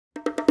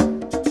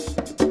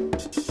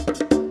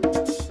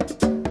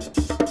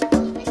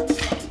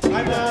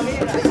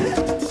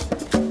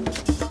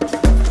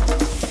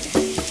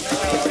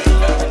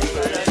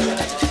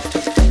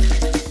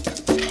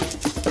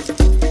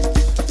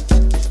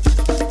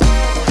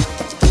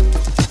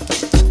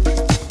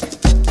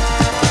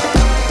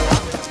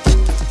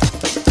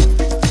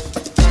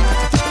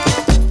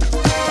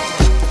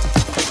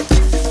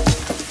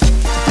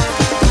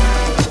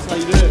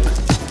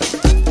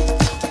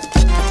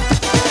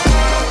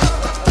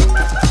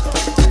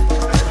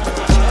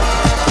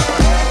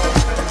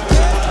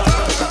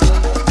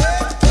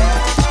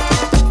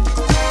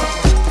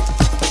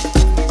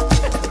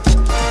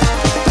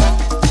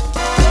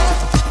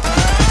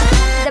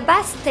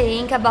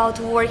about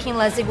working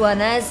Las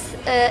Iguanas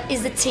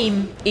is the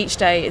team. Each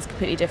day is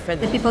completely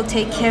different. The people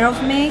take care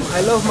of me.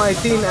 I love my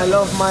team, I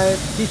love my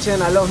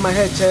kitchen, I love my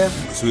head chef.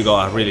 So we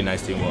got a really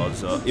nice team,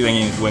 so even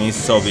when it's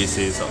so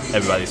busy, so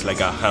everybody's like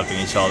helping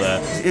each other.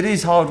 It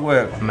is hard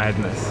work.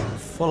 Madness.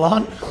 Full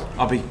on.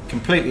 I'll be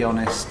completely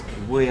honest,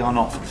 we are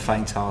not for the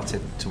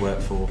faint-hearted to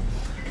work for,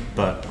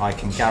 but I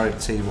can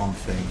guarantee one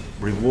thing,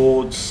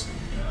 rewards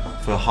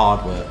for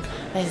hard work.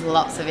 There's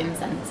lots of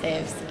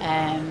incentives.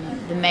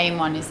 The main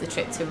one is the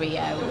trip to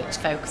Rio, which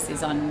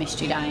focuses on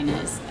mystery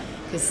diners,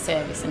 because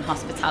service and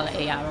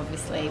hospitality are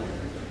obviously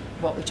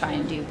what we try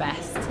and do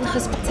best.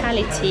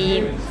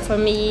 Hospitality, for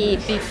me,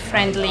 be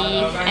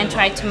friendly and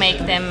try to make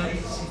them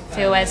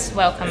feel as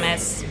welcome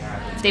as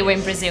if they were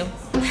in Brazil,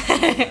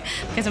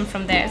 because I'm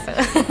from there. So.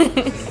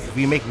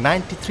 We make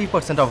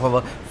 93% of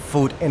our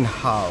food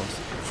in-house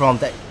from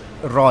the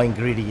raw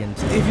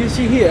ingredients. If you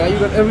see here, you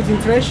got everything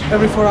fresh.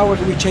 Every 4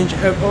 hours we change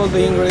all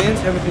the ingredients,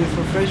 everything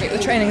for fresh. The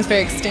training is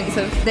very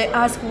extensive. They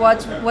ask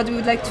what we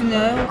would like to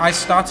know. I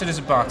started as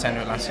a bartender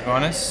at Las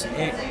Iguanas.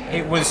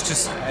 It was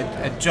just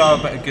a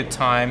job at a good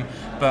time,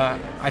 but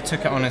I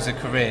took it on as a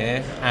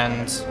career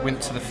and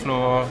went to the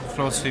floor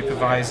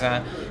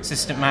supervisor,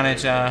 assistant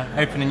manager,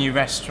 opened a new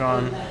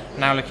restaurant,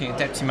 now looking at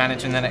deputy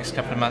manager in the next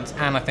couple of months,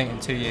 and I think in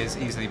 2 years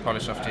easily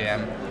polish off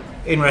GM.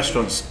 In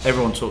restaurants,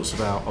 everyone talks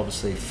about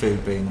obviously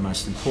food being the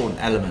most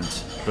important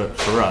element, but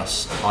for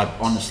us, I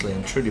honestly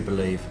and truly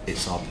believe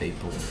it's our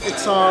people.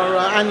 It's our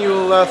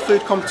annual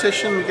food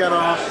competition.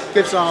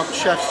 Gives our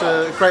chefs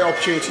a great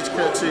opportunity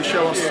to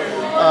show us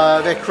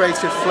their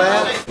creative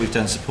flair. We've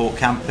done support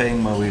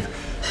camping where we're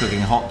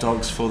cooking hot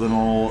dogs for them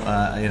all,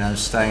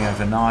 staying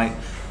overnight.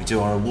 We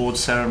do our awards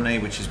ceremony,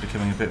 which is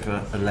becoming a bit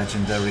of a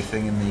legendary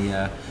thing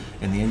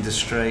in the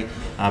industry.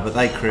 But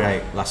they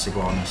create Las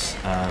Iguanas,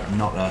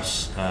 not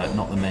us,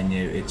 not the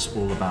menu. It's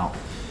all about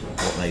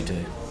what they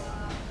do.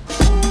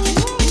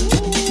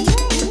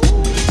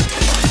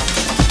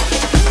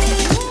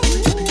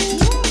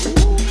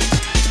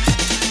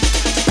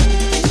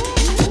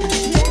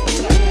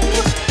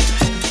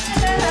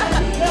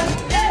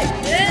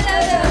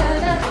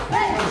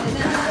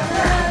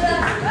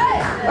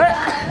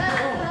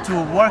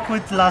 To work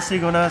with Las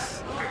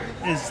Iguanas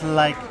is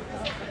like